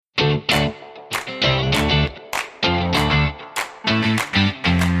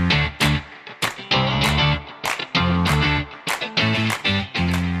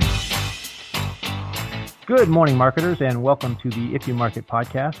Good morning, marketers, and welcome to the If You Market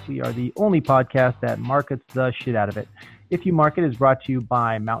podcast. We are the only podcast that markets the shit out of it. If You Market is brought to you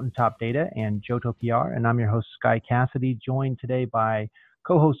by Mountaintop Data and Johto PR, and I'm your host, Sky Cassidy, joined today by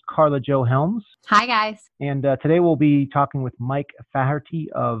co-host Carla Jo Helms. Hi, guys. And today we'll be talking with Mike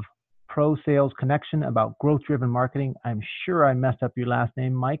Faherty of Pro Sales Connection about growth-driven marketing. I'm sure I messed up your last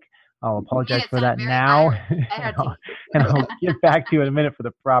name, Mike. I'll apologize for that now, and I'll get back to you in a minute for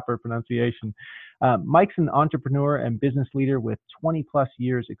the proper pronunciation. Mike's an entrepreneur and business leader with 20 plus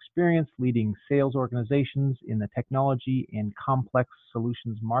years experience leading sales organizations in the technology and complex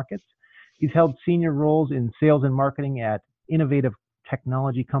solutions markets. He's held senior roles in sales and marketing at innovative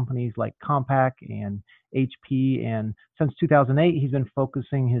technology companies like Compaq and HP. And since 2008, he's been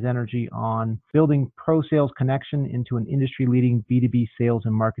focusing his energy on building Pro Sales Connection into an industry-leading B2B sales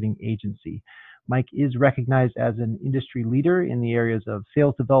and marketing agency. Mike is recognized as an industry leader in the areas of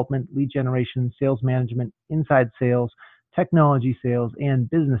sales development, lead generation, sales management, inside sales, technology sales, and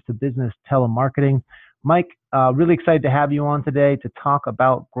business-to-business telemarketing. Mike, really excited to have you on today to talk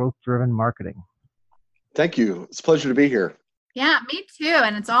about growth-driven marketing. Thank you. It's a pleasure to be here. Yeah, me too.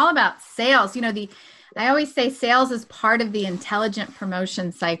 And it's all about sales. You know, I always say sales is part of the intelligent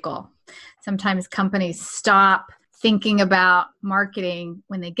promotion cycle. Sometimes companies stop thinking about marketing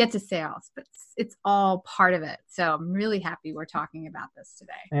when they get to sales, but it's all part of it. So I'm really happy we're talking about this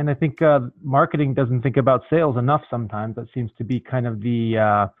today. And I think marketing doesn't think about sales enough sometimes. That seems to be kind of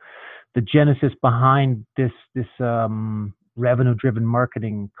the genesis behind this revenue-driven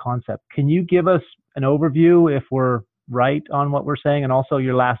marketing concept. Can you give us an overview if we're right on what we're saying, and also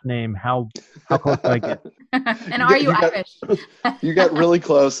your last name? How close did I get? And are you Irish? You got really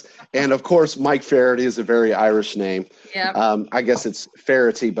close. And of course, Mike Faherty is a very Irish name. Yeah. I guess it's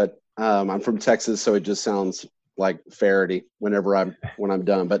Faherty, but I'm from Texas, so it just sounds like Faherty when I'm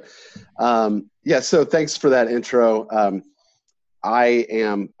done. But so thanks for that intro. I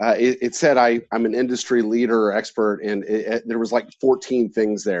am. It said I'm an industry leader or expert, and there was like 14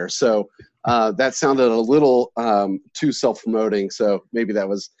 things there. So that sounded a little too self-promoting. So maybe I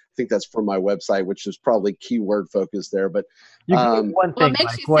think that's from my website, which is probably keyword focused there. But you one thing, it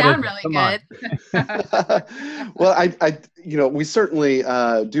makes Mike. You sound really good. Well, I we certainly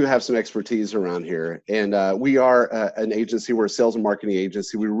do have some expertise around here, and we are an agency. We're a sales and marketing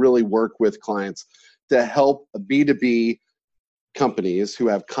agency. We really work with clients to help B2B companies who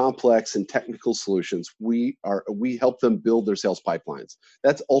have complex and technical solutions. We help them build their sales pipelines.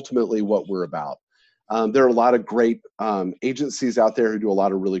 That's ultimately what we're about. There are a lot of great agencies out there who do a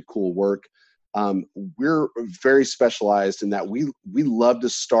lot of really cool work. We're very specialized in that we love to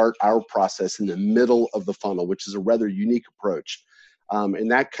start our process in the middle of the funnel, which is a rather unique approach.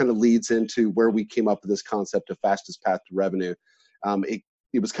 And that kind of leads into where we came up with this concept of fastest path to revenue.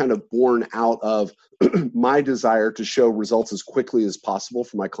 It was kind of born out of my desire to show results as quickly as possible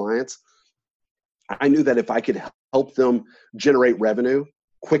for my clients. I knew that if I could help them generate revenue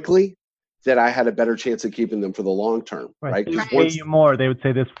quickly, that I had a better chance of keeping them for the long term. Right? They pay you more. They would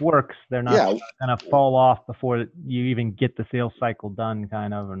say this works. They're not going to fall off before you even get the sales cycle done,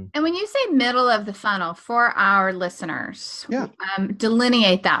 kind of. And when you say middle of the funnel for our listeners,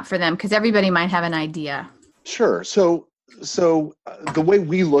 delineate that for them, because everybody might have an idea. Sure. So the way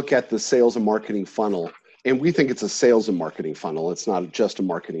we look at the sales and marketing funnel, and we think it's a sales and marketing funnel, it's not just a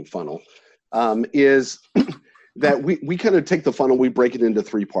marketing funnel, is that we kind of take the funnel, we break it into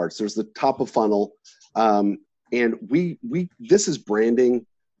three parts. There's the top of funnel, and this is branding,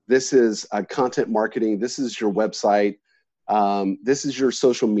 this is content marketing, this is your website, this is your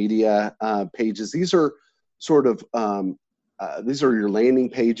social media pages. These are sort of these are your landing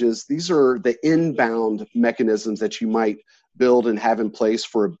pages. These are the inbound mechanisms that you might build and have in place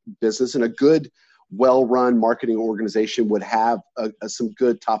for a business. And a good, well-run marketing organization would have some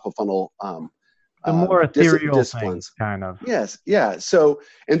good top-of-funnel the more ethereal disciplines. Things, kind of. Yes, yeah. So,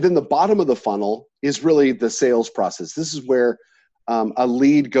 and then the bottom of the funnel is really the sales process. This is where a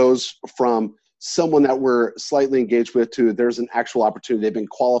lead goes from someone that we're slightly engaged with to there's an actual opportunity. They've been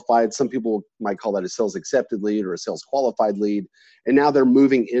qualified. Some people might call that a sales accepted lead or a sales qualified lead. And now they're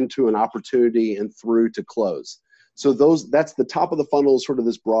moving into an opportunity and through to close. So that's the top of the funnel, is sort of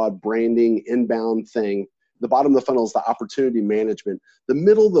this broad branding inbound thing. The bottom of the funnel is the opportunity management. The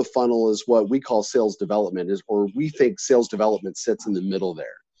middle of the funnel is what we call sales development, or we think sales development sits in the middle there.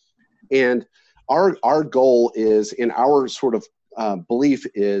 And our goal is, in our sort of belief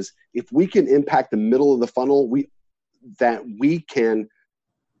is, if we can impact the middle of the funnel, we can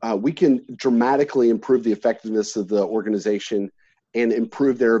dramatically improve the effectiveness of the organization and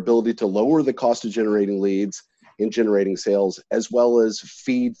improve their ability to lower the cost of generating leads and generating sales, as well as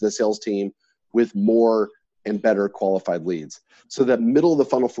feed the sales team with more and better qualified leads. So that middle of the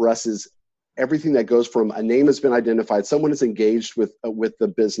funnel for us is everything that goes from a name has been identified, someone is engaged with the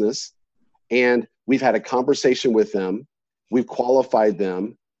business, and we've had a conversation with them, we've qualified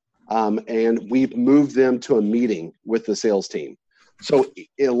them, and we've moved them to a meeting with the sales team. So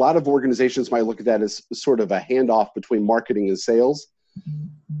a lot of organizations might look at that as sort of a handoff between marketing and sales.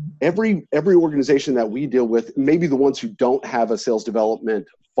 Every organization that we deal with, maybe the ones who don't have a sales development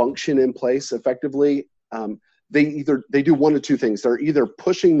function in place effectively, they do one of two things. They're either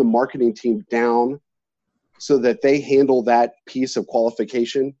pushing the marketing team down so that they handle that piece of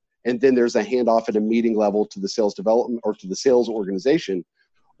qualification, and then there's a handoff at a meeting level to the sales development or to the sales organization,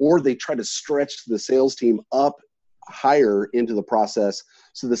 or they try to stretch the sales team up higher into the process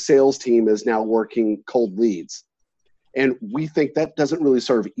so the sales team is now working cold leads. And we think that doesn't really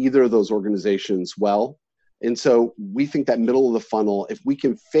serve either of those organizations well. And so we think that middle of the funnel, if we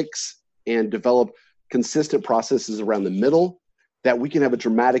can fix and develop consistent processes around the middle, that we can have a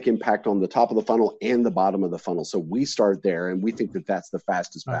dramatic impact on the top of the funnel and the bottom of the funnel. So we start there, and we think that that's the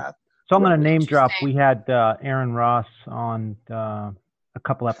fastest path. So I'm going to name drop. We had Aaron Ross on a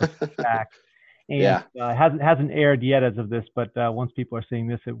couple episodes back. And hasn't aired yet as of this, but once people are seeing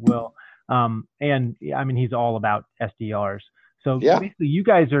this, it will. And I mean, he's all about SDRs. So basically, you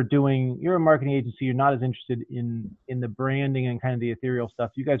guys you're a marketing agency. You're not as interested in the branding and kind of the ethereal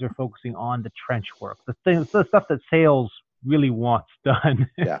stuff. You guys are focusing on the trench work, the stuff that sales really wants done.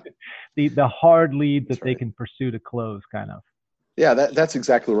 Yeah. the hard leads that they can pursue to close, kind of. Yeah, that's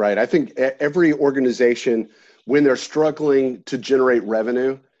exactly right. I think every organization, when they're struggling to generate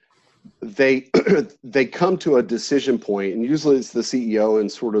revenue, they come to a decision point, and usually it's the CEO in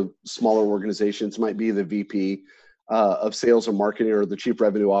sort of smaller organizations, might be the VP of sales or marketing or the chief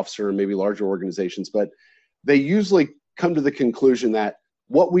revenue officer in maybe larger organizations, but they usually come to the conclusion that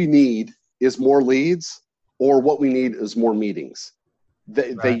what we need is more leads or what we need is more meetings.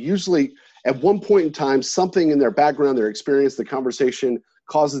 They usually, at one point in time, something in their background, their experience, the conversation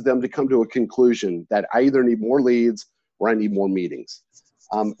causes them to come to a conclusion that I either need more leads or I need more meetings.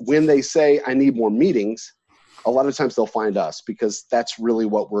 When they say I need more meetings, a lot of times they'll find us, because that's really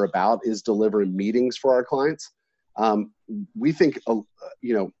what we're about, is delivering meetings for our clients. We think,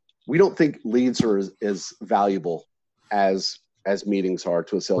 we don't think leads are as valuable as meetings are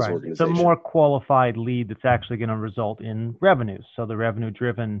to a sales organization. It's a more qualified lead that's actually going to result in revenues. So the revenue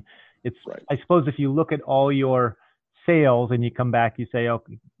driven, I suppose if you look at all your sales and you come back, you say,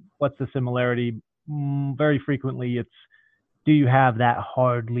 okay, what's the similarity? Very frequently it's, do you have that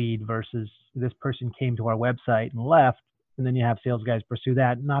hard lead versus this person came to our website and left, and then you have sales guys pursue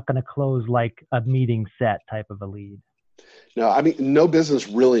that, not going to close like a meeting set type of a lead. No, I mean, no business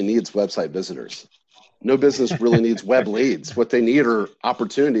really needs website visitors. No business really needs web leads. What they need are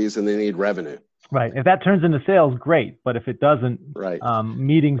opportunities, and they need revenue. Right. If that turns into sales, great. But if it doesn't,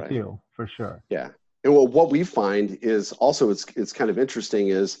 meetings do, for sure. Yeah. And what we find is also, it's kind of interesting,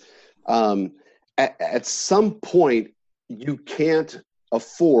 is at some point, you can't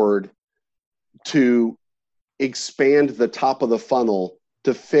afford to expand the top of the funnel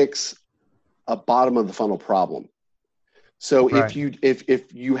to fix a bottom of the funnel problem. So if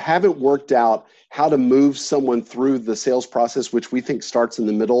you haven't worked out how to move someone through the sales process, which we think starts in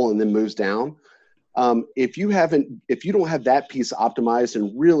the middle and then moves down, if you don't have that piece optimized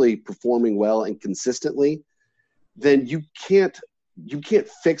and really performing well and consistently, then you can't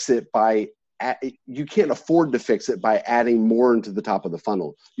fix it you can't afford to fix it by adding more into the top of the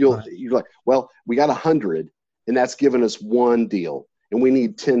funnel. You're like, well, we got 100 and that's given us one deal and we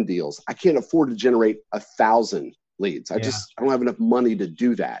need 10 deals. I can't afford to generate 1,000 leads. I don't have enough money to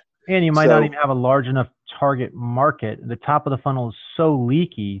do that. And you might not even have a large enough target market. The top of the funnel is so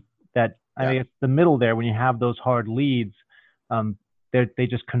leaky that I mean, it's the middle there. When you have those hard leads, they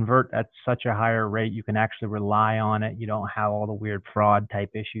just convert at such a higher rate. You can actually rely on it. You don't have all the weird fraud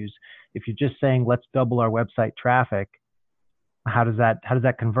type issues. If you're just saying, let's double our website traffic, how does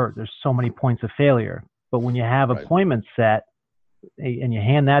that convert? There's so many points of failure. But when you have appointments set and you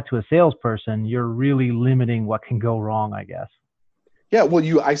hand that to a salesperson, you're really limiting what can go wrong, I guess. Yeah, well,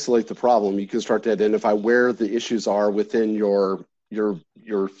 you isolate the problem. You can start to identify where the issues are within your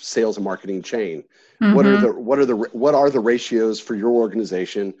sales and marketing chain. Mm-hmm. What are the ratios for your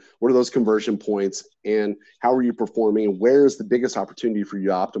organization? What are those conversion points, and how are you performing? Where is the biggest opportunity for you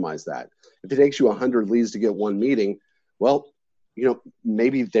to optimize that? If it takes you 100 leads to get one meeting, well,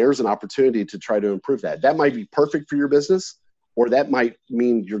 maybe there's an opportunity to try to improve that. That might be perfect for your business, or that might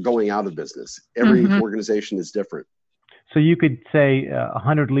mean you're going out of business. Every organization is different. So you could say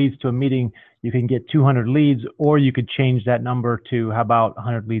 100 leads to a meeting, you can get 200 leads, or you could change that number to, how about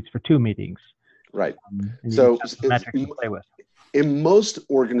 100 leads for 2 meetings? Right. So metrics to play with. In most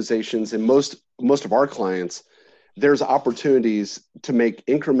organizations and most of our clients, there's opportunities to make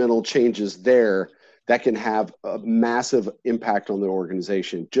incremental changes there that can have a massive impact on the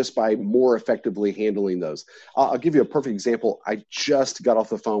organization just by more effectively handling those. I'll give you a perfect example. I just got off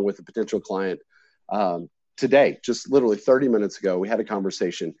the phone with a potential client today, just literally 30 minutes ago. We had a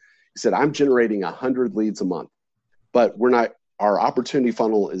conversation. He said, I'm generating 100 leads a month, but our opportunity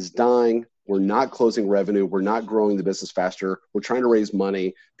funnel is dying. We're not closing revenue. We're not growing the business faster. We're trying to raise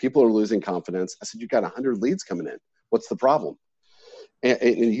money. People are losing confidence. I said, you've got 100 leads coming in. What's the problem? And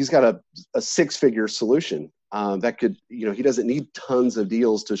he's got a 6-figure solution that could, he doesn't need tons of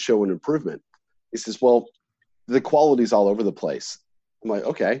deals to show an improvement. He says, well, the quality's all over the place. I'm like,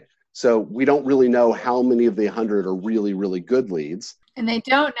 okay. So we don't really know how many of the 100 are really, really good leads. And they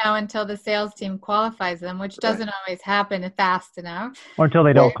don't know until the sales team qualifies them, which doesn't always happen fast enough. Or until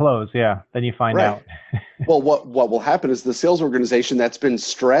they don't close. Yeah. Then you find out. Well, what will happen is the sales organization that's been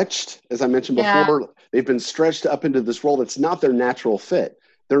stretched, as I mentioned before, they've been stretched up into this role that's not their natural fit.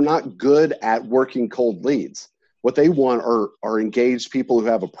 They're not good at working cold leads. What they want are engaged people who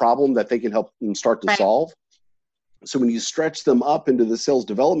have a problem that they can help them start to solve. So when you stretch them up into the sales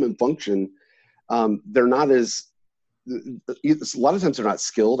development function, they're not as, a lot of times they're not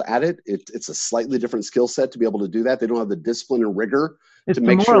skilled at it. It's a slightly different skill set to be able to do that. They don't have the discipline and rigor to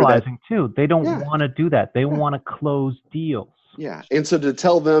make sure that. It's demoralizing too. They don't want to do that. They want to close deals. Yeah. And so to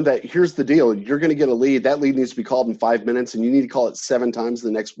tell them that here's the deal, you're going to get a lead. That lead needs to be called in 5 minutes and you need to call it 7 times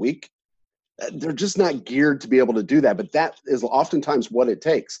the next week. They're just not geared to be able to do that. But that is oftentimes what it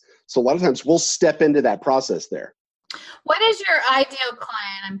takes. So a lot of times we'll step into that process there. What is your ideal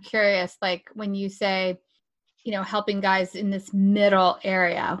client? I'm curious, like when you say, helping guys in this middle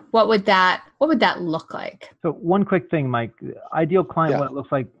area, what would that look like? So one quick thing, Mike, ideal client, what it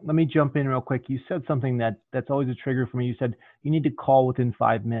looks like. Let me jump in real quick. You said something that's always a trigger for me. You said you need to call within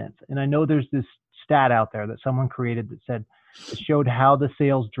 5 minutes. And I know there's this stat out there that someone created that said it showed how the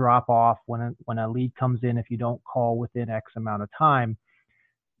sales drop off when a lead comes in if you don't call within X amount of time.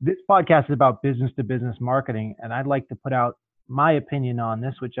 This podcast is about business to business marketing, and I'd like to put out my opinion on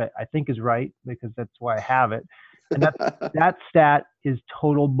this, which I think is right because that's why I have it. And that stat is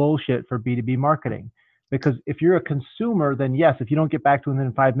total bullshit for B2B marketing. Because if you're a consumer, then yes, if you don't get back to them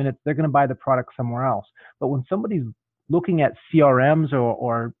within 5 minutes, they're going to buy the product somewhere else. But when somebody's looking at CRMs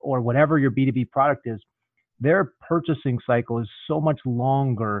or whatever your B2B product is, their purchasing cycle is so much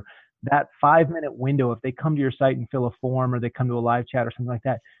longer. That 5-minute window, if they come to your site and fill a form or they come to a live chat or something like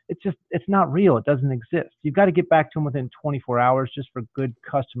that, it's not real. It doesn't exist. You've got to get back to them within 24 hours just for good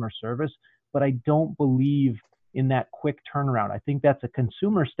customer service. But I don't believe in that quick turnaround. I think that's a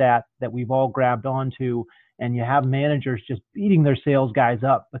consumer stat that we've all grabbed onto, and you have managers just beating their sales guys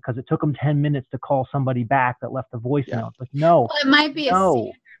up because it took them 10 minutes to call somebody back that left a voicemail. It's like, no. Well, it might be a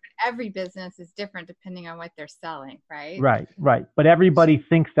standard. Every business is different depending on what they're selling, right? Right. But everybody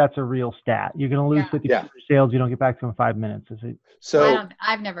thinks that's a real stat. You're going to lose 50% of sales. You don't get back to them in 5 minutes. So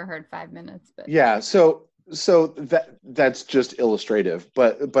I've never heard 5 minutes, but So that's just illustrative,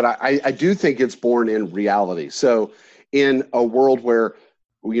 but I do think it's born in reality. So in a world where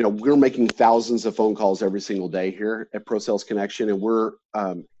we're making thousands of phone calls every single day here at Pro Sales Connection,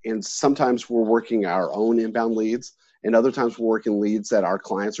 and and sometimes we're working our own inbound leads. And other times we're working leads that our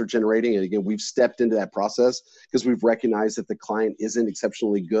clients are generating. And again, we've stepped into that process because we've recognized that the client isn't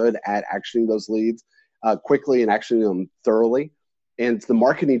exceptionally good at actioning those leads quickly and actioning them thoroughly. And the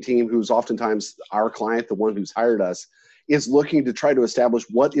marketing team, who's oftentimes our client, the one who's hired us, is looking to try to establish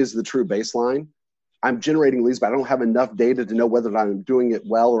what is the true baseline. I'm generating leads, but I don't have enough data to know whether I'm doing it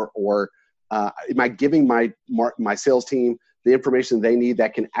well or am I giving my sales team the information they need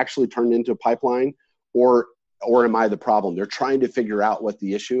that can actually turn into a pipeline, or am I the problem? They're trying to figure out what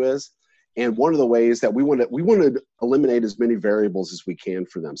the issue is. And one of the ways that we want to eliminate as many variables as we can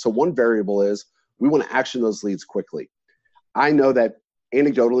for them. So one variable is we want to action those leads quickly. I know that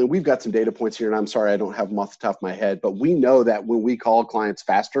anecdotally, we've got some data points here, and I'm sorry I don't have them off the top of my head, but we know that when we call clients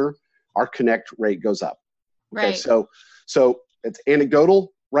faster, our connect rate goes up. Okay, right. So it's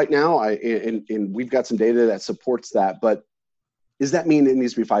anecdotal right now, and we've got some data that supports that. But does that mean it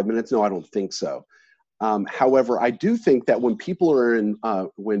needs to be 5 minutes? No, I don't think so. However, I do think that when people are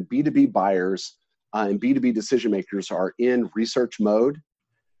when B2B buyers and B2B decision makers are in research mode,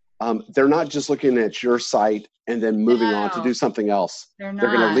 they're not just looking at your site and then moving on to do something else. They're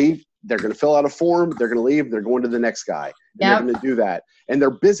going to leave. They're going to fill out a form. They're going to leave. They're going to the next guy. And they're going to do that. And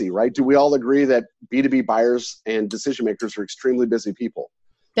they're busy, right? Do we all agree that B2B buyers and decision makers are extremely busy people?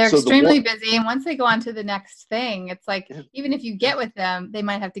 They're extremely busy. And once they go on to the next thing, it's like, even if you get with them, they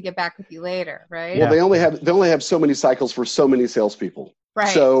might have to get back with you later, right? Well, they only have so many cycles for so many salespeople. Right.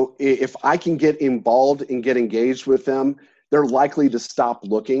 So if I can get involved and get engaged with them, they're likely to stop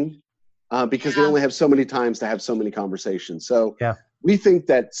looking because they only have so many times to have so many conversations. So we think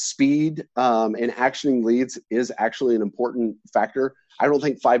that speed and actioning leads is actually an important factor. I don't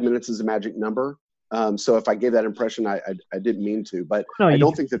think 5 minutes is a magic number. So if I gave that impression, I didn't mean to, but I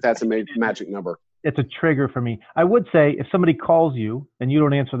don't think that that's a magic number. It's a trigger for me. I would say if somebody calls you and you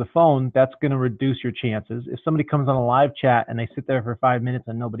don't answer the phone, that's going to reduce your chances. If somebody comes on a live chat and they sit there for 5 minutes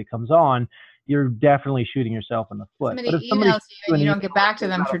and nobody comes on, you're definitely shooting yourself in the foot. Somebody emails you and you don't get back to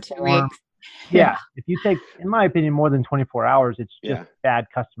them for 2 weeks. Yeah. If you take, in my opinion, more than 24 hours, it's just bad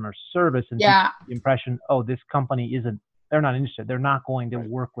customer service and the impression, oh, this company they're not interested. They're not going to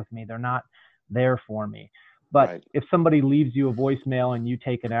work with me. They're not there for me. But if somebody leaves you a voicemail and you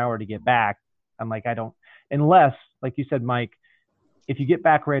take an hour to get back, I'm like, unless, like you said, Mike, if you get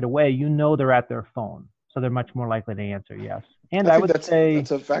back right away, they're at their phone. So they're much more likely to answer yes. And I would say that's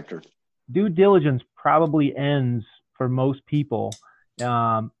a factor. Due diligence probably ends for most people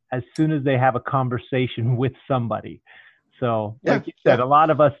as soon as they have a conversation with somebody. So like you said, a lot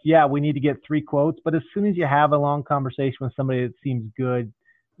of us, we need to get 3 quotes, but as soon as you have a long conversation with somebody that seems good,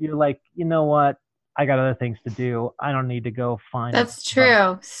 you're like, you know what? I got other things to do. I don't need to go find. That's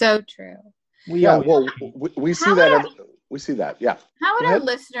true. So true. We see that. We see that. Yeah. How would our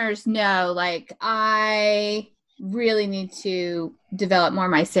listeners know, like, I really need to develop more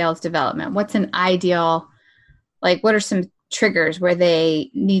of my sales development? What's an ideal, like, what are some triggers where they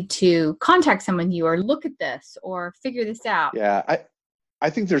need to contact someone new or look at this or figure this out? Yeah. I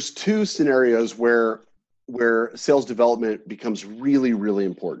think there's 2 scenarios where sales development becomes really, really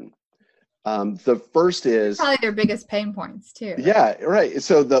important. The first is probably their biggest pain points too. Right? Yeah, right.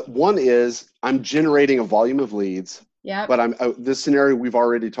 So the one is I'm generating a volume of leads. Yeah. But this scenario we've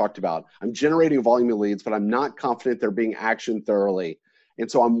already talked about. I'm generating a volume of leads, but I'm not confident they're being actioned thoroughly. And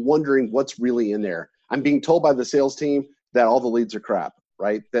so I'm wondering what's really in there. I'm being told by the sales team that all the leads are crap,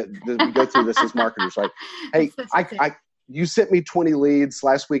 right? That we go through this as marketers, right? Hey, you sent me 20 leads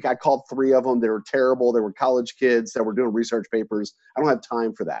last week. I called 3 of them. They were terrible. They were college kids that were doing research papers. I don't have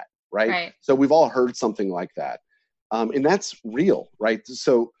time for that. Right. So we've all heard something like that. And that's real, right?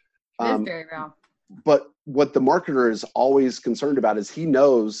 So it is very real. But what the marketer is always concerned about is he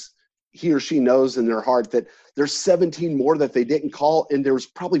or she knows in their heart that there's 17 more that they didn't call, and there's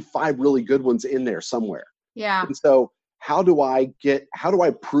probably 5 really good ones in there somewhere. Yeah. And so how do I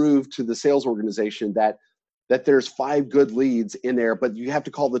prove to the sales organization that there's 5 good leads in there, but you have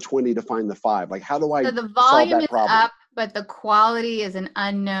to call the 20 to find the 5? Like, how do I so the volume solve that is problem? Up, but the quality is an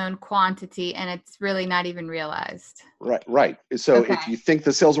unknown quantity, and it's really not even realized. Right. So if you think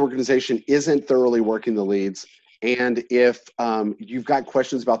the sales organization isn't thoroughly working the leads, and if you've got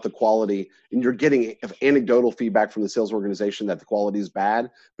questions about the quality and you're getting anecdotal feedback from the sales organization that the quality is bad,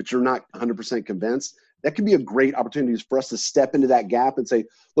 but you're not 100% convinced, that could be a great opportunity for us to step into that gap and say,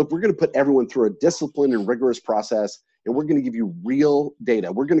 look, we're going to put everyone through a disciplined and rigorous process, and we're going to give you real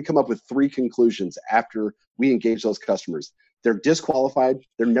data. We're going to come up with 3 conclusions after we engage those customers. They're disqualified.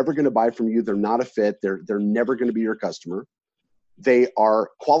 They're never going to buy from you. They're not a fit. They're never going to be your customer. They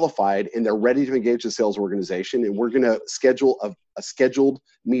are qualified and they're ready to engage the sales organization. And we're going to schedule a scheduled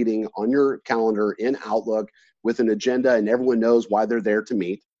meeting on your calendar in Outlook with an agenda, and everyone knows why they're there to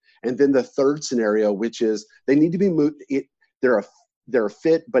meet. And then the third scenario, which is they need to be moved. They're a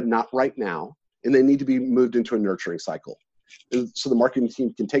fit, but not right now. And they need to be moved into a nurturing cycle. And so the marketing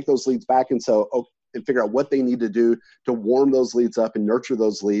team can take those leads back and figure out what they need to do to warm those leads up and nurture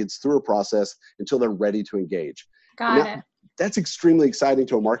those leads through a process until they're ready to engage. Got it. That's extremely exciting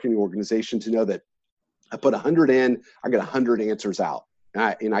to a marketing organization to know that I put 100 in, I get 100 answers out,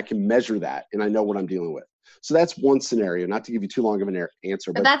 and I can measure that, and I know what I'm dealing with. So that's one scenario, not to give you too long of an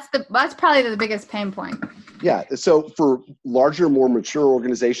answer. But that's probably the biggest pain point. Yeah. So for larger, more mature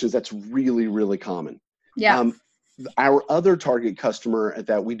organizations, that's really, really common. Yeah. Our other target customer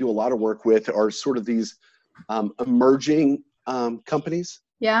that we do a lot of work with are sort of these emerging companies.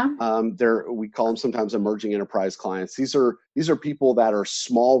 Yeah. We call them sometimes emerging enterprise clients. These are people that are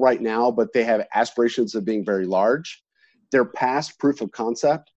small right now, but they have aspirations of being very large. They're past proof of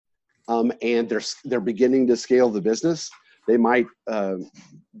concept. And they're beginning to scale the business.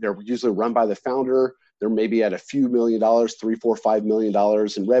 They're usually run by the founder. They're maybe at a few $1 million, $3, $4, $5 million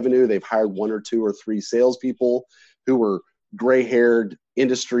in revenue. They've hired 1 or 2 or 3 salespeople who are gray-haired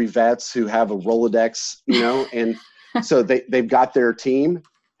industry vets who have a Rolodex, and so they've got their team,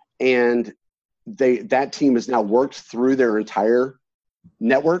 and that team has now worked through their entire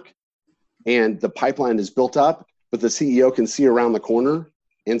network and the pipeline is built up, but the CEO can see around the corner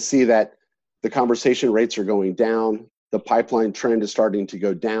and see that the conversation rates are going down, the pipeline trend is starting to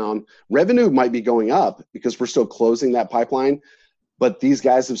go down. Revenue might be going up because we're still closing that pipeline, but these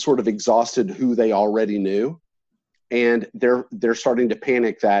guys have sort of exhausted who they already knew. And they're starting to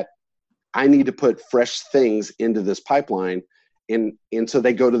panic that I need to put fresh things into this pipeline. And so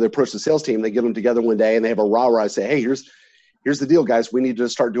they go to the approach the sales team, they get them together one day and they have a rah-rah, say, hey, here's the deal, guys. We need to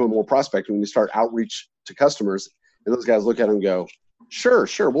start doing more prospecting. We need to start outreach to customers. And those guys look at them and go, sure,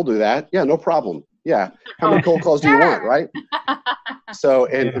 we'll do that. Yeah, no problem. Yeah. How many cold calls do you want, right? So,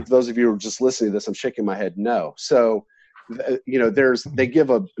 and if those of you who are just listening to this, I'm shaking my head no. So, they give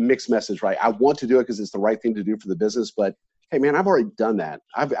a mixed message, right? I want to do it because it's the right thing to do for the business, but hey, man, I've already done that.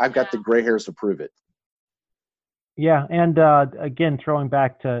 I've got the gray hairs to prove it. Yeah, and again, throwing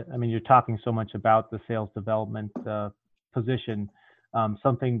back to, you're talking so much about the sales development position.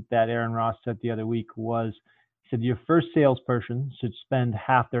 Something that Aaron Ross said the other week was, he said, your first salesperson should spend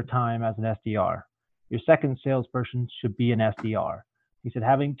half their time as an SDR. Your second salesperson should be an SDR. He said,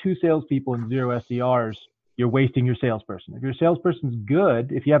 having 2 salespeople and 0 SDRs, you're wasting your salesperson. If your salesperson's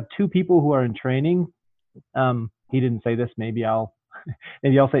good, if you have 2 people who are in training, he didn't say this, maybe I'll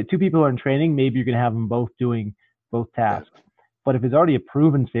say 2 people who are in training, maybe you're going to have them both doing both tasks. But if it's already a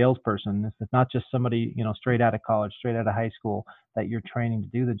proven salesperson, if it's not just somebody, straight out of college, straight out of high school that you're training to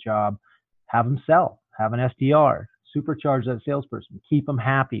do the job, have them sell, have an SDR, supercharge that salesperson, keep them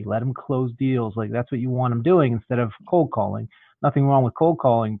happy, let them close deals. Like that's what you want them doing instead of cold calling. Nothing wrong with cold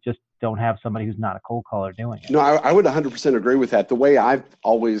calling, just don't have somebody who's not a cold caller doing it. No, I would 100% agree with that. The way I've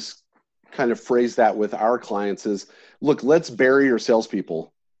always kind of phrased that with our clients is, look, let's bury your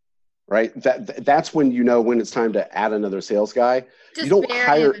salespeople, right? That's when when it's time to add another sales guy. Just you don't bury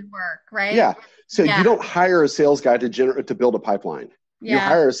hire him in work, right? Yeah. So you don't hire a sales guy to build a pipeline. Yeah. You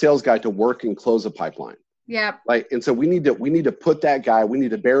hire a sales guy to work and close a pipeline. Yeah. Right. And so we need to put that guy, we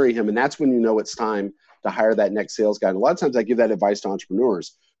need to bury him. And that's when it's time to hire that next sales guy. And a lot of times I give that advice to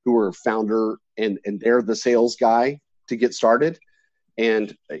entrepreneurs who are founder and they're the sales guy to get started.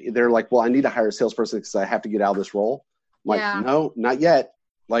 And they're like, well, I need to hire a salesperson because I have to get out of this role. I'm like, no, not yet.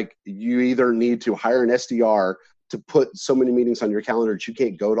 Like you either need to hire an SDR to put so many meetings on your calendar that you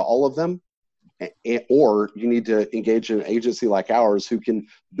can't go to all of them, or you need to engage an agency like ours who can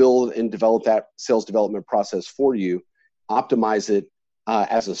build and develop that sales development process for you, optimize it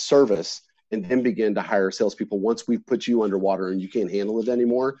as a service, and then begin to hire salespeople. Once we've put you underwater and you can't handle it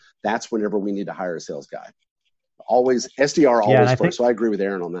anymore, that's whenever we need to hire a sales guy. Always SDR, always first. So I agree with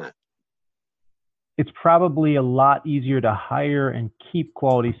Aaron on that. It's probably a lot easier to hire and keep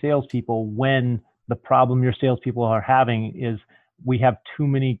quality salespeople when the problem your salespeople are having is we have too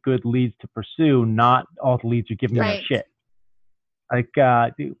many good leads to pursue, not all the leads are giving them shit. Like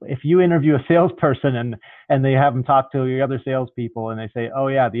if you interview a salesperson and they have them talk to your other salespeople and they say, oh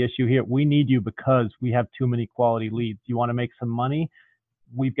yeah, the issue here, we need you because we have too many quality leads. You want to make some money?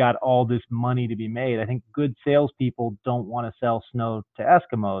 We've got all this money to be made. I think good salespeople don't want to sell snow to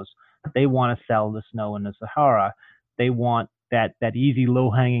Eskimos. They want to sell the snow in the Sahara. They want that easy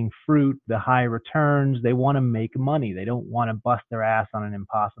low-hanging fruit, the high returns. They want to make money. They don't want to bust their ass on an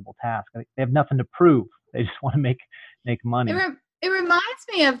impossible task. They have nothing to prove. They just want to make money. It reminds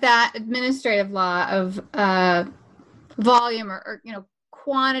me of that administrative law of volume or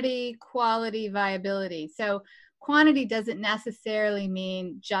quantity, quality, viability. So quantity doesn't necessarily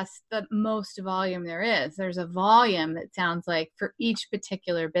mean just the most volume there is. There's a volume that sounds like for each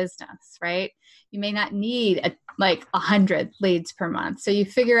particular business, right? You may not need 100 leads per month. So you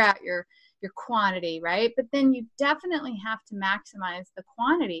figure out your quantity, right? But then you definitely have to maximize the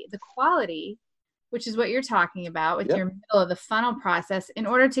quality, which is what you're talking about with your middle of the funnel process in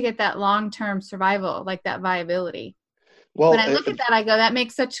order to get that long-term survival, like that viability. Well, when I look at that, I go, that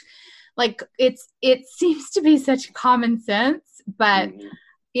makes such it seems to be such common sense, but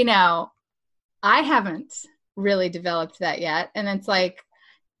I haven't really developed that yet. And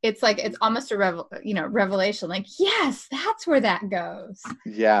it's almost a revelation. Like, yes, that's where that goes.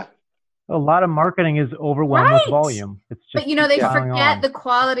 Yeah. A lot of marketing is overwhelmed with volume. It's just but they forget the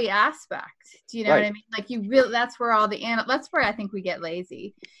quality aspect. Do you know what I mean? Like that's where that's where I think we get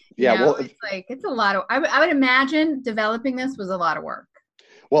lazy. Yeah. It's a lot of, I would imagine developing this was a lot of work.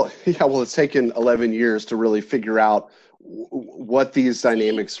 Well, it's taken 11 years to really figure out what these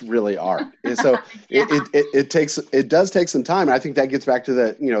dynamics really are. And so it does take some time. And I think that gets back to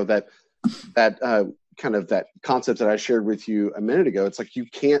that kind of that concept that I shared with you a minute ago. It's like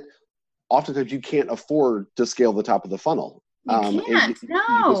oftentimes you can't afford to scale the top of the funnel. You can't,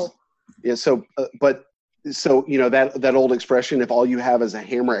 no. But So, that old expression, if all you have is a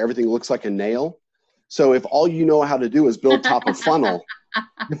hammer, everything looks like a nail. So if all you know how to do is build top of funnel,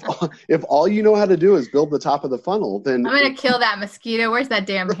 if all you know how to do is build the top of the funnel, then I'm going to kill that mosquito. Where's that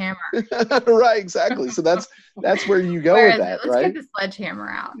damn hammer? Right, exactly. So that's where you go with that, Let's right? get the sledgehammer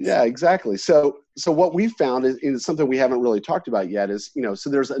out. Yeah, exactly. So what we found is something we haven't really talked about yet is, so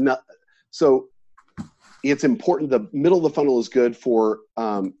there's enough. So it's important. The middle of the funnel is good for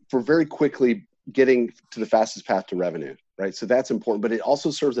very quickly getting to the fastest path to revenue, right? So that's important, but it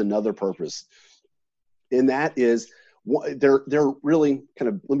also serves another purpose. And that is, they're really kind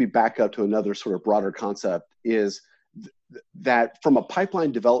of, let me back up to another sort of broader concept, is that from a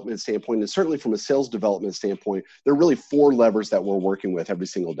pipeline development standpoint, and certainly from a sales development standpoint, there are really 4 levers that we're working with every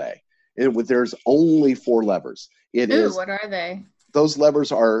single day. And there's only 4 levers. What are they? Those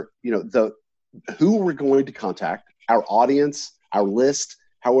levers are, who we're going to contact, our audience, our list,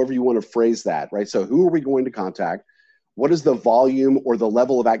 however you want to phrase that, right? So who are we going to contact? What is the volume or the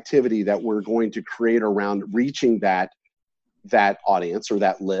level of activity that we're going to create around reaching that audience or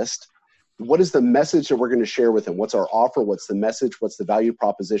that list? What is the message that we're going to share with them? What's our offer? What's the message? What's the value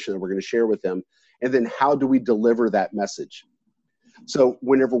proposition that we're going to share with them? And then how do we deliver that message? So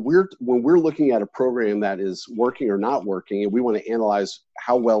when we're looking at a program that is working or not working, and we want to analyze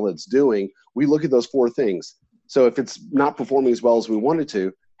how well it's doing, we look at those 4 things. So if it's not performing as well as we wanted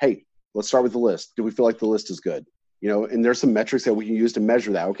to, hey, let's start with the list. Do we feel like the list is good? And there's some metrics that we can use to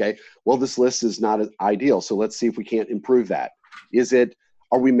measure that. Okay, well, this list is not ideal, so let's see if we can't improve that.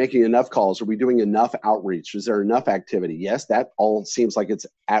 Are we making enough calls? Are we doing enough outreach? Is there enough activity? Yes, that all seems like it's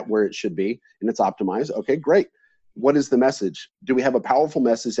at where it should be and it's optimized. Okay, great. What is the message? Do we have a powerful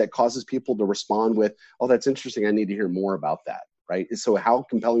message that causes people to respond with, oh, that's interesting, I need to hear more about that, right? So how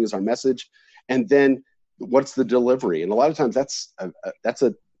compelling is our message? And then what's the delivery? And a lot of times that's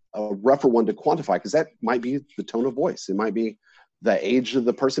a rougher one to quantify, because that might be the tone of voice. It might be the age of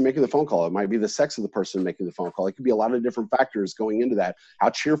the person making the phone call. It might be the sex of the person making the phone call. It could be a lot of different factors going into that. How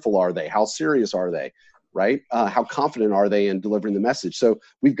cheerful are they? How serious are they? Right? How confident are they in delivering the message? So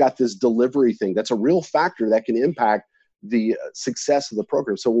we've got this delivery thing that's a real factor that can impact the success of the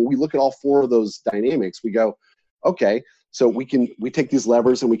program. So when we look at all 4 of those dynamics, we go, okay, so we take these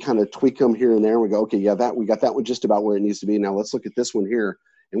levers and we kind of tweak them here and there. And we go, okay, yeah, we got that one just about where it needs to be. Now let's look at this one here.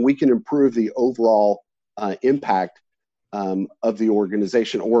 And we can improve the overall impact of the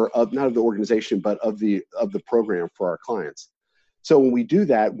organization, or of not of the organization, but of the program for our clients. So when we do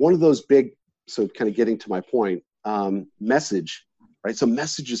that, one of those so kind of getting to my point, message, right? So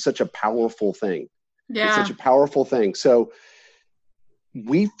message is such a powerful thing. Yeah. It's such a powerful thing. So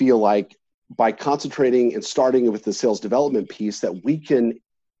we feel like by concentrating and starting with the sales development piece, that we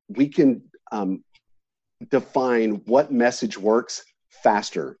can define what message works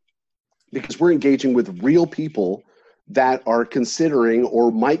faster, because we're engaging with real people that are considering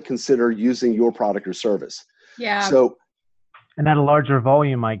or might consider using your product or service. Yeah. So, and at a larger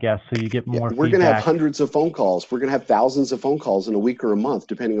volume, I guess, so you get more we're feedback. going to have hundreds of phone calls. We're going to have thousands of phone calls in a week or a month,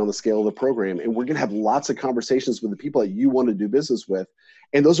 depending on the scale of the program. And we're going to have lots of conversations with the people that you want to do business with.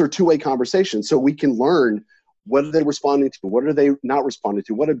 And those are two-way conversations. So we can learn, what are they responding to? What are they not responding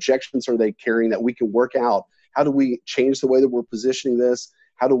to? What objections are they carrying that we can work out? How do we change the way that we're positioning this?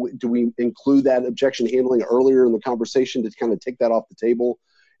 How do we include that objection handling earlier in the conversation to kind of take that off the table?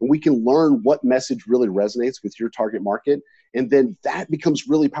 And we can learn what message really resonates with your target market. And then that becomes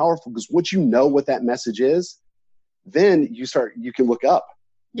really powerful, because once you know what that message is, then you can look up.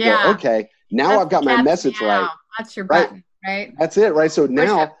 Yeah. Go, okay, now I've got my message right. That's your button, right? That's it, right? So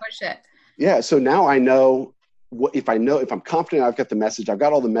now, push it. Yeah. So now I know if I'm confident I've got the message, I've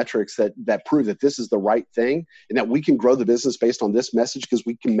got all the metrics that prove that this is the right thing, and that we can grow the business based on this message, because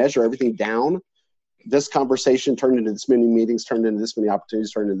we can measure everything down. This conversation turned into this many meetings, turned into this many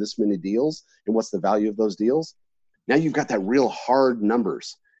opportunities, turned into this many deals. And what's the value of those deals? Now you've got that real hard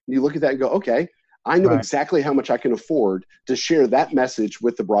numbers. You look at that and go, okay, I know exactly how much I can afford to share that message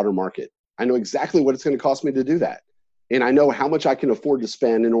with the broader market. I know exactly what it's going to cost me to do that. And I know how much I can afford to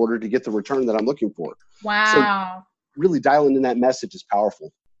spend in order to get the return that I'm looking for. Wow. So really dialing in that message is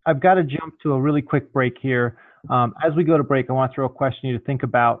powerful. I've got to jump to a really quick break here. As we go to break, I want to throw a question you to think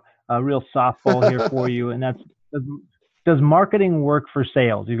about, a real softball here for you. And that's, does marketing work for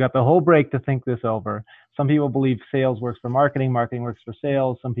sales? You've got the whole break to think this over. Some people believe sales works for marketing, marketing works for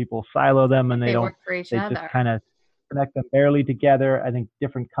sales. Some people silo them and they don't, work for each other. Just kind of connect them barely together. I think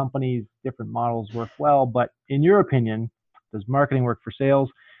different companies, different models work well. But in your opinion, does marketing work for sales?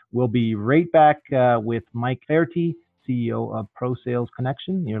 We'll be right back with Mike Faherty, CEO of Pro Sales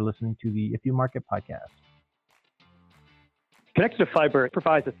Connection. You're listening to the If You Market podcast. Connected to Fiber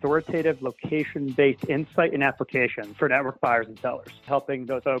provides authoritative location-based insight and applications for network buyers and sellers, helping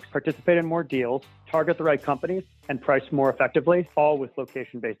those folks participate in more deals, target the right companies, and price more effectively, all with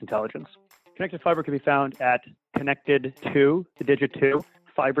location-based intelligence. Connected Fiber can be found at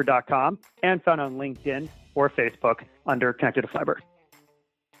connected2fiber.com and found on LinkedIn or Facebook under Connected to Fiber.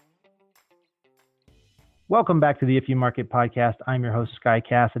 Welcome back to the If You Market podcast. I'm your host, Sky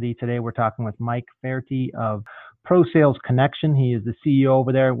Cassidy. Today we're talking with Mike Faherty of Pro Sales Connection. He is the CEO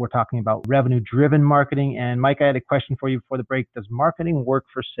over there. We're talking about revenue-driven marketing. And Mike, I had a question for you before the break. Does marketing work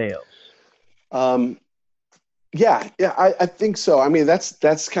for sales? Yeah, I think so. I mean,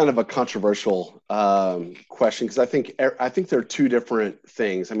 that's kind of a controversial question because I think there are two different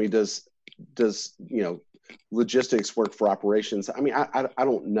things. I mean, does logistics work for operations? I mean, I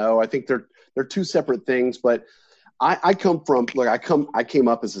don't know. I think they're two separate things, but I came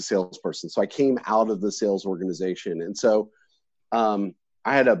up as a salesperson, so I came out of the sales organization. And so I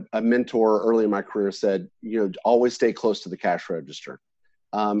had a mentor early in my career said, always stay close to the cash register.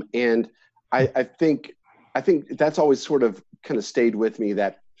 And I think that's always sort of kind of stayed with me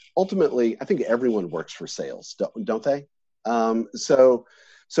that ultimately, I think everyone works for sales, don't they? So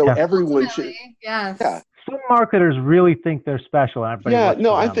yeah. Everyone should. Yes. Yeah. Some marketers really think they're special. I think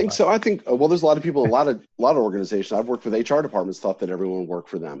so. I think, there's a lot of people, a lot of organizations. I've worked with HR departments thought that everyone worked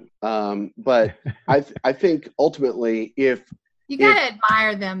for them. But I think ultimately, if you gotta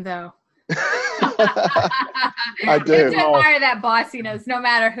admire them, though. I do. You have to admire that bossiness, no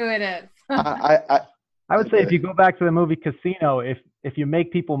matter who it is. I would say if you go back to the movie Casino, if you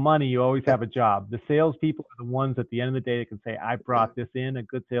make people money, you always have a job. The salespeople are the ones at the end of the day that can say, I brought this in. A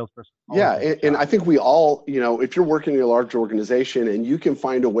good salesperson. Yeah. And I think we all, if you're working in a large organization and you can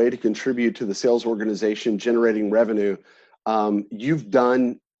find a way to contribute to the sales organization generating revenue,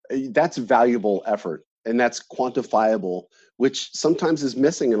 that's valuable effort and that's quantifiable, which sometimes is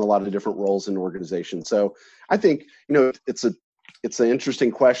missing in a lot of different roles in organizations. So I think, it's an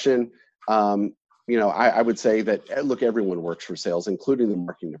interesting question. I would say that, look, everyone works for sales, including the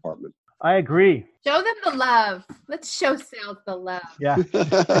marketing department. I agree. Show them the love. Let's show sales the love. Yeah.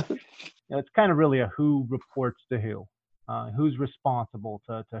 It's kind of really a who reports to who, who's responsible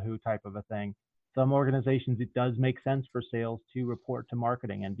to who type of a thing. Some organizations, it does make sense for sales to report to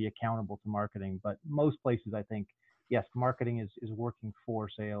marketing and be accountable to marketing. But most places, I think, yes, marketing is working for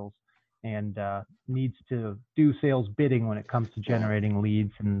sales and needs to do sales bidding when it comes to generating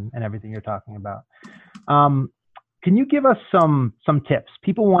leads and everything you're talking about. Can you give us some tips?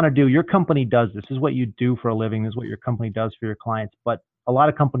 People want to do, your company does this is what you do for a living, this is what your company does for your clients, but a lot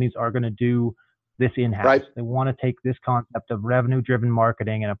of companies are going to do this in-house. Right. They want to take this concept of revenue-driven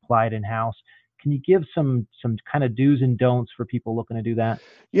marketing and apply it in-house. Can you give some kind of do's and don'ts for people looking to do that?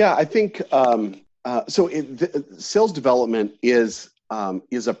 Yeah, I think sales development is a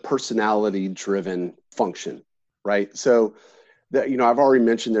personality-driven function, right? So, I've already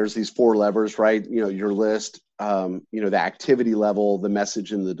mentioned there's these 4 levers, right? Your list, the activity level, the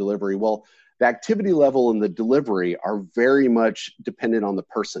message, and the delivery. Well, the activity level and the delivery are very much dependent on the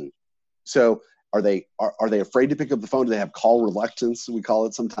person. So, are they afraid to pick up the phone? Do they have call reluctance? We call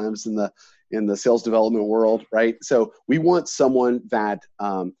it sometimes in the sales development world, right? So, we want someone that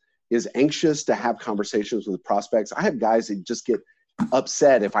is anxious to have conversations with prospects. I have guys that just get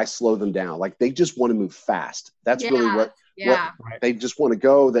upset if I slow them down. Like they just want to move fast. That's really what they just want to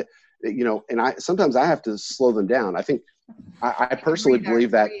go and sometimes I have to slow them down. I think I personally believe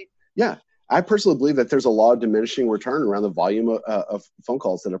that, I personally believe that there's a law of diminishing return around the volume of phone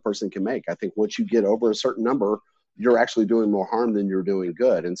calls that a person can make. I think once you get over a certain number, you're actually doing more harm than you're doing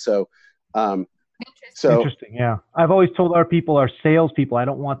good. And so, interesting. Yeah. I've always told our salespeople, I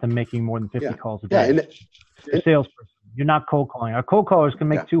don't want them making more than 50 calls a day. You're a salesperson. You're not cold calling. Our cold callers can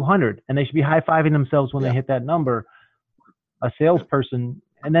make 200 and they should be high-fiving themselves when they hit that number. A salesperson.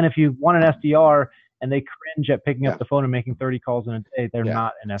 And then if you want an SDR and they cringe at picking up the phone and making 30 calls in a day, they're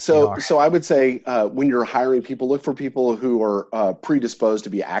not an SDR. So I would say when you're hiring people, look for people who are predisposed to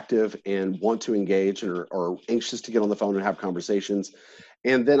be active and want to engage or are anxious to get on the phone and have conversations.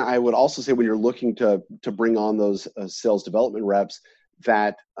 And then I would also say when you're looking to bring on those sales development reps,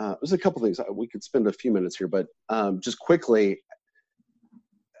 that there's a couple things. We could spend a few minutes here, but just quickly,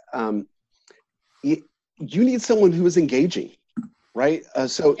 you need someone who is engaging, right?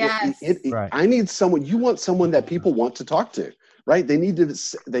 I need someone. You want someone that people want to talk to, right? They need to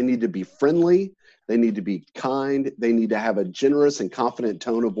be friendly. They need to be kind. They need to have a generous and confident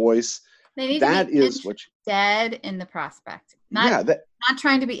tone of voice. They need that to be is what interested in the prospect. Not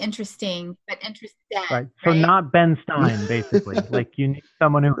trying to be interesting, but interested. Right. So not Ben Stein, basically. Like you need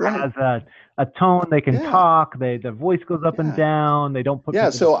someone who has a tone, they can talk, their voice goes up and down, they don't put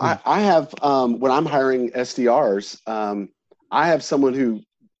people so to sleep. I have when I'm hiring SDRs, I have someone who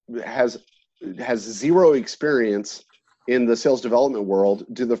has zero experience in the sales development world.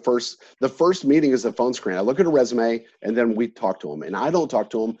 Do the first meeting is a phone screen. I look at a resume and then we talk to them, and I don't talk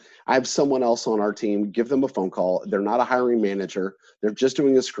to them. I have someone else on our team give them a phone call. They're not a hiring manager. They're just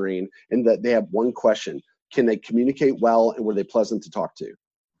doing a screen, and that they have one question: can they communicate well, and were they pleasant to talk to?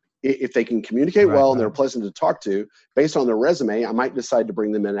 If they can communicate well and they're pleasant to talk to, based on their resume, I might decide to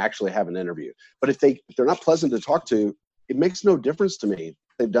bring them in and actually have an interview. But if they're not pleasant to talk to, it makes no difference to me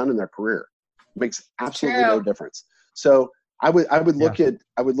what they've done in their career. It makes absolutely no difference. So I would look at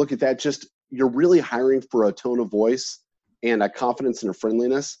that. Just, you're really hiring for a tone of voice and a confidence and a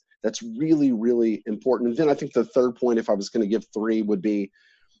friendliness. That's really, really important. And then I think the third point, if I was going to give three, would be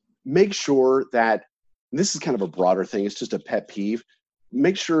make sure that, and this is kind of a broader thing, it's just a pet peeve,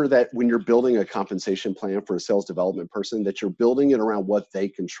 make sure that when you're building a compensation plan for a sales development person, that you're building it around what they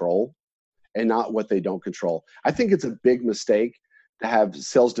control and not what they don't control. I think it's a big mistake to have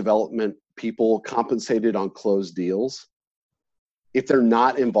sales development people compensated on closed deals if they're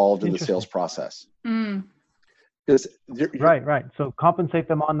not involved in the sales process. Right. So compensate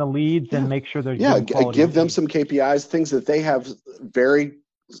them on the leads and make sure they're give them some KPIs, things that they have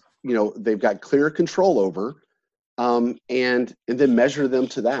they've got clear control over, and then measure them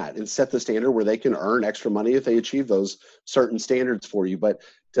to that and set the standard where they can earn extra money if they achieve those certain standards for you. But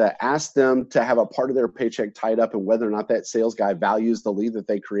to ask them to have a part of their paycheck tied up in whether or not that sales guy values the lead that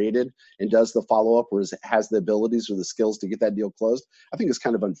they created and does the follow-up or has the abilities or the skills to get that deal closed, I think is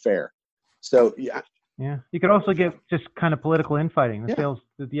kind of unfair. So, yeah. You could also get just kind of political infighting. The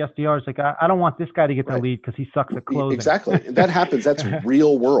SDR is like, I don't want this guy to get the lead because he sucks at closing. Exactly. That happens. That's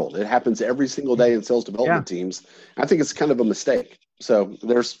real world. It happens every single day in sales development teams. I think it's kind of a mistake. So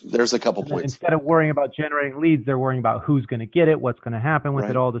there's a couple points. Instead of worrying about generating leads, they're worrying about who's going to get it, what's going to happen with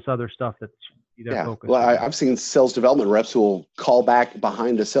it, all this other stuff that's their focus. Well, I've seen sales development reps who will call back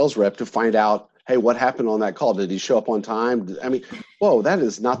behind a sales rep to find out, hey, what happened on that call? Did he show up on time? I mean, whoa, that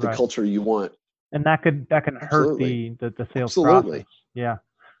is not the culture you want. And that can hurt the sales process. Yeah.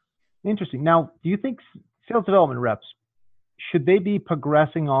 Interesting. Now, do you think sales development reps, should they be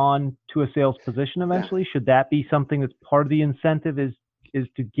progressing on to a sales position eventually? Should that be something that's part of the incentive is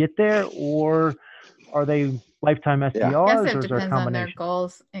to get there, or are they lifetime SDRs? I guess it depends on their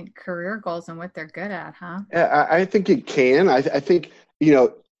goals and career goals and what they're good at, huh? Yeah, I think it can. I think,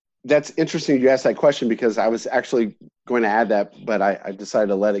 that's interesting you asked that question, because I was actually going to add that, but I decided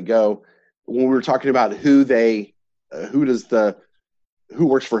to let it go. When we were talking about who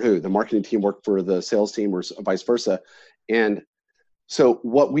works for who, the marketing team work for the sales team or vice versa. And so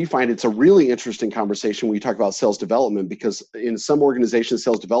what we find, it's a really interesting conversation when you talk about sales development, because in some organizations,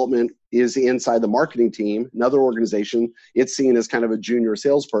 sales development is inside the marketing team. Another organization, it's seen as kind of a junior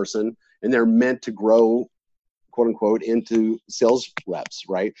salesperson, and they're meant to grow, quote unquote, into sales reps,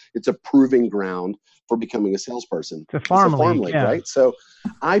 right? It's a proving ground for becoming a salesperson. It's a farm league, right? So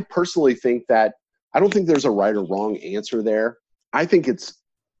I personally think that, I don't think there's a right or wrong answer there. I think it's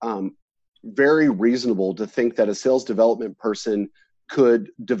very reasonable to think that a sales development person could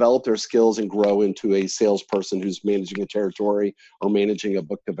develop their skills and grow into a salesperson who's managing a territory or managing a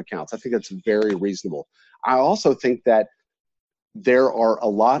book of accounts. I think that's very reasonable. I also think that there are a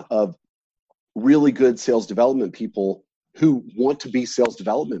lot of really good sales development people who want to be sales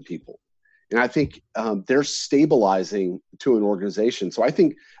development people. And I think they're stabilizing to an organization. So I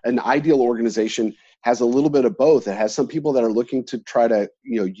think an ideal organization has a little bit of both. It has some people that are looking to try to,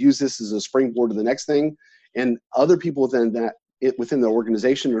 use this as a springboard to the next thing. And other people within the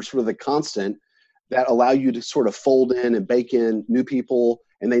organization are sort of the constant that allow you to sort of fold in and bake in new people,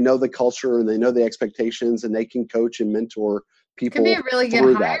 and they know the culture and they know the expectations, and they can coach and mentor people. It could be a really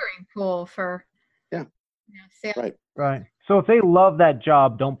good hiring pool for sales. Right. So if they love that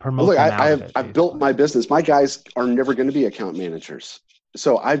job, don't promote them I've built my business. My guys are never going to be account managers.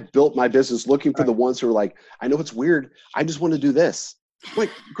 So I've built my business looking for the ones who are like, I know it's weird, I just want to do this. I'm like,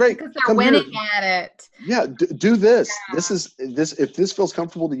 great. Because they're winning at it. Yeah, do this. Yeah. If this feels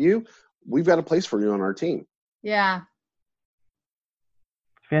comfortable to you, we've got a place for you on our team. Yeah.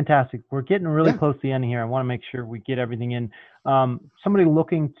 Fantastic. We're getting really close to the end here. I want to make sure we get everything in. Somebody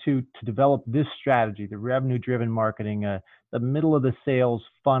looking to develop this strategy, the revenue-driven marketing, the middle of the sales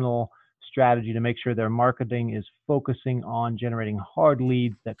funnel strategy to make sure their marketing is focusing on generating hard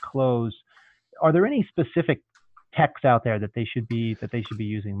leads that close. Are there any specific techs out there that they should be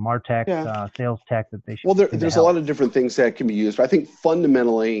using? MarTech, sales tech that they should. Well, there's a lot of different things that can be used, but I think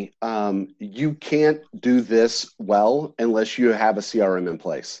fundamentally, you can't do this well unless you have a CRM in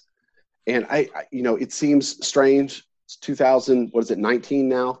place. And it seems strange. It's 2019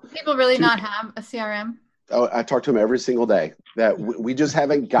 now. People really not have a CRM? Oh, I talk to them every single day that we just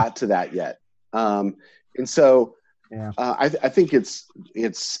haven't got to that yet. And so I think it's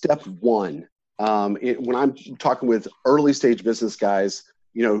step one. When I'm talking with early stage business guys,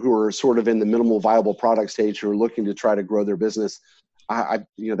 who are sort of in the minimal viable product stage, who are looking to try to grow their business,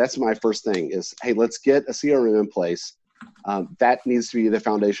 that's my first thing is, hey, let's get a CRM in place. That needs to be the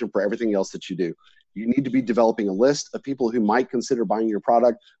foundation for everything else that you do. You need to be developing a list of people who might consider buying your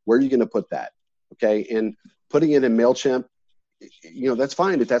product. Where are you going to put that? Okay. And putting it in MailChimp, that's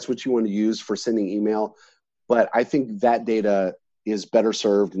fine if that's what you want to use for sending email. But I think that data is better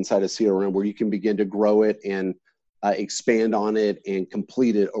served inside a CRM where you can begin to grow it and expand on it and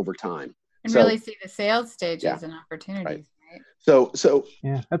complete it over time. And really see the sales stages and opportunities, right? So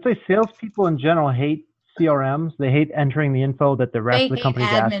I'd say salespeople in general hate CRMs. They hate entering the info that the rest of the company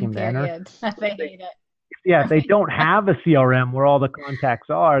is asking them to enter. They hate it. Yeah, if they don't have a CRM where all the contacts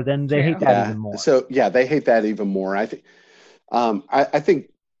are, then they hate that even more. So they hate that even more. I think,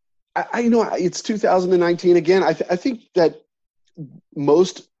 it's 2019 again. I think that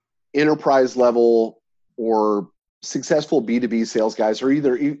most enterprise level or successful B2B sales guys are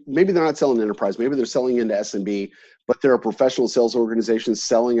maybe they're not selling enterprise, maybe they're selling into SMB, but they're a professional sales organization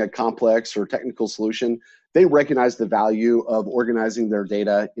selling a complex or technical solution. They recognize the value of organizing their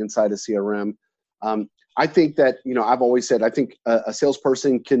data inside a CRM. I think that, I've always said, I think a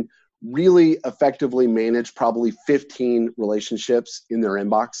salesperson can really effectively manage probably 15 relationships in their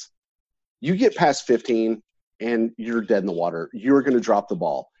inbox. You get past 15 and you're dead in the water. You're going to drop the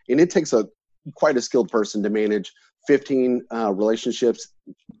ball. And it takes quite a skilled person to manage 15 relationships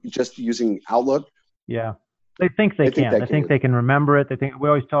just using Outlook. Yeah. They think they can. They think they can remember it. We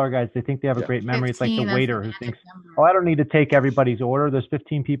always tell our guys, they think they have a great memory. It's like the waiter who thinks, I don't need to take everybody's order. There's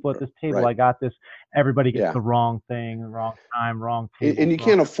 15 people at this table. Right. I got this. Everybody gets the wrong thing, the wrong time, wrong table. And you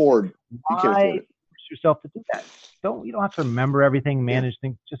can't afford it. Force yourself to do that. You don't have to remember everything, manage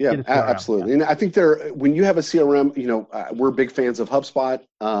things. Just get a CRM. Absolutely. And I think when you have a CRM, we're big fans of HubSpot.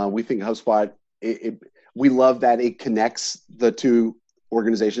 We think HubSpot, we love that it connects the two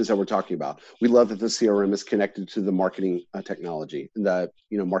organizations that we're talking about. We love that the CRM is connected to the marketing technology, the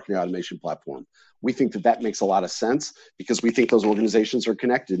marketing automation platform. We think that makes a lot of sense because we think those organizations are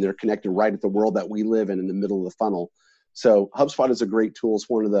connected, and they're connected right at the world that we live in the middle of the funnel. So HubSpot is a great tool.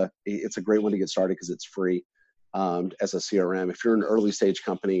 It's a great one to get started because it's free as a CRM. If you're an early stage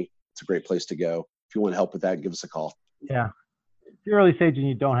company, it's a great place to go. If you want help with that, give us a call. Yeah. If you're early stage and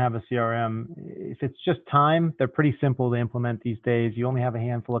you don't have a CRM, if it's just time, they're pretty simple to implement these days. You only have a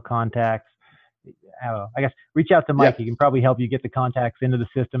handful of contacts. I guess reach out to Mike. He can probably help you get the contacts into the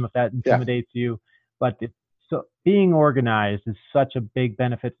system if that intimidates you. But so being organized is such a big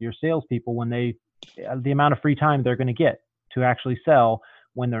benefit to your salespeople when the amount of free time they're going to get to actually sell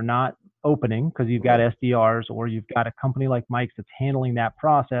when they're not opening because you've got SDRs or you've got a company like Mike's that's handling that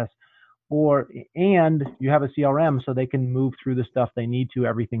process. And you have a CRM so they can move through the stuff they need to.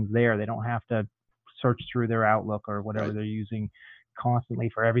 Everything's there. They don't have to search through their Outlook or whatever they're using constantly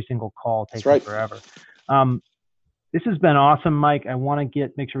for every single call. It takes forever. This has been awesome, Mike. I want to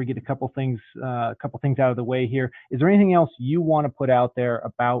make sure we get a couple things out of the way here. Is there anything else you want to put out there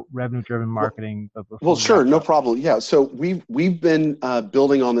about revenue-driven marketing? Well, sure, no problem. Yeah, so we've been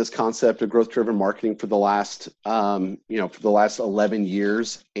building on this concept of growth-driven marketing for the last 11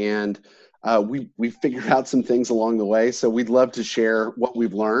 years, and we figured out some things along the way. So we'd love to share what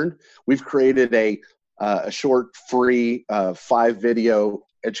we've learned. We've created a short, free 5-video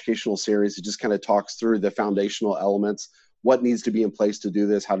educational series that just kind of talks through the foundational elements, what needs to be in place to do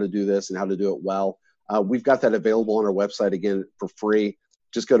this, how to do this, and how to do it well. We've got that available on our website again for free.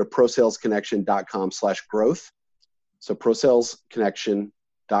 Just go to prosalesconnection.com/growth. So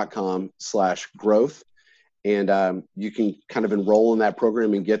prosalesconnection.com/growth. And you can kind of enroll in that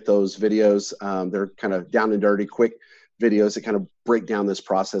program and get those videos. They're kind of down and dirty, quick videos that kind of break down this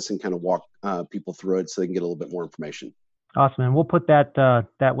process and kind of walk people through it so they can get a little bit more information. Awesome. And we'll put that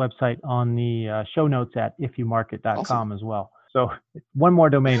website on the show notes at ifyoumarket.com as well. So one more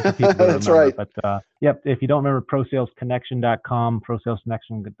domain for people to remember. That's right. But if you don't remember prosalesconnection.com,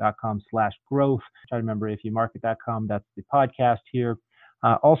 prosalesconnection.com/growth. Try to remember ifyoumarket.com. That's the podcast here.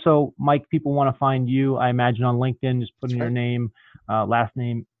 Also, Mike, people want to find you, I imagine, on LinkedIn. Just put in your name, last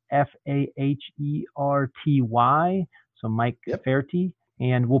name, Faherty. So Mike Faherty.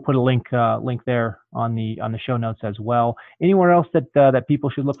 and we'll put a link there on the show notes as well. Anywhere else that people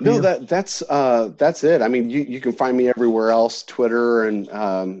should look for? No, that's it. I mean, you can find me everywhere else, Twitter, and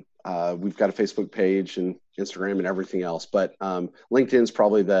we've got a Facebook page and Instagram and everything else. But LinkedIn is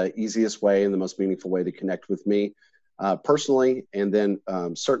probably the easiest way and the most meaningful way to connect with me personally. And then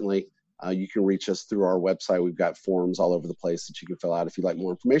certainly you can reach us through our website. We've got forms all over the place that you can fill out if you'd like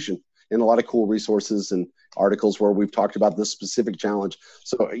more information, and a lot of cool resources and articles where we've talked about this specific challenge.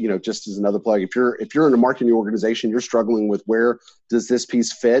 So, just as another plug, if you're in a marketing organization, you're struggling with where does this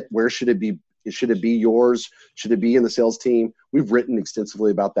piece fit? Where should it be? Should it be yours? Should it be in the sales team? We've written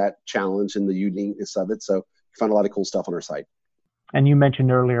extensively about that challenge and the uniqueness of it. So you find a lot of cool stuff on our site. And you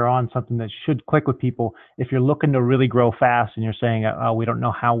mentioned earlier on something that should click with people. If you're looking to really grow fast and you're saying, we don't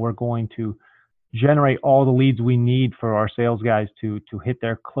know how we're going to generate all the leads we need for our sales guys to hit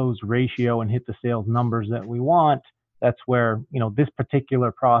their close ratio and hit the sales numbers that we want, that's where, this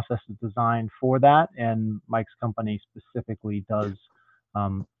particular process is designed for that. And Mike's company specifically does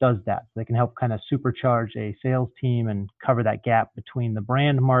that. They can help kind of supercharge a sales team and cover that gap between the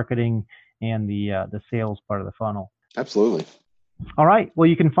brand marketing and the sales part of the funnel. Absolutely. All right. Well,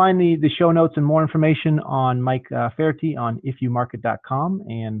 you can find the show notes and more information on Mike Faherty on ifyoumarket.com.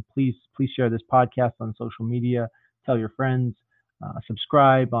 And please share this podcast on social media. Tell your friends.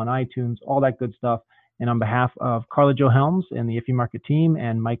 Subscribe on iTunes. All that good stuff. And on behalf of Carla Jo Helms and the If You Market team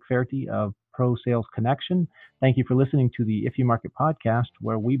and Mike Faherty of Pro Sales Connection, thank you for listening to the If You Market podcast,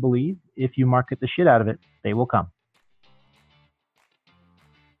 where we believe if you market the shit out of it, they will come.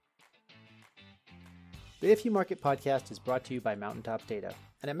 The If You Market podcast is brought to you by Mountaintop Data.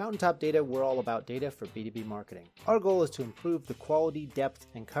 And at Mountaintop Data, we're all about data for B2B marketing. Our goal is to improve the quality, depth,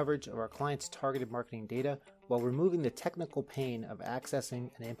 and coverage of our clients' targeted marketing data while removing the technical pain of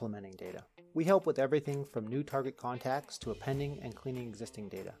accessing and implementing data. We help with everything from new target contacts to appending and cleaning existing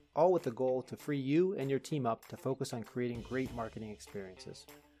data, all with the goal to free you and your team up to focus on creating great marketing experiences.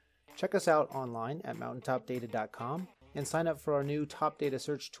 Check us out online at mountaintopdata.com and sign up for our new Top Data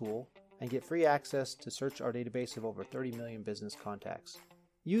Search tool and get free access to search our database of over 30 million business contacts.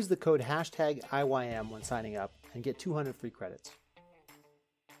 Use the code #IYM when signing up and get 200 free credits.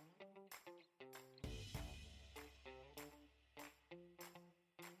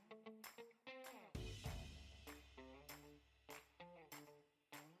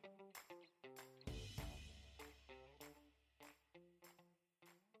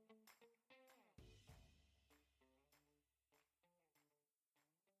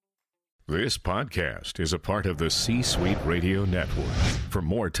 This podcast is a part of the C-Suite Radio Network. For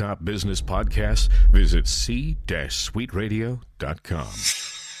more top business podcasts, visit c-suiteradio.com.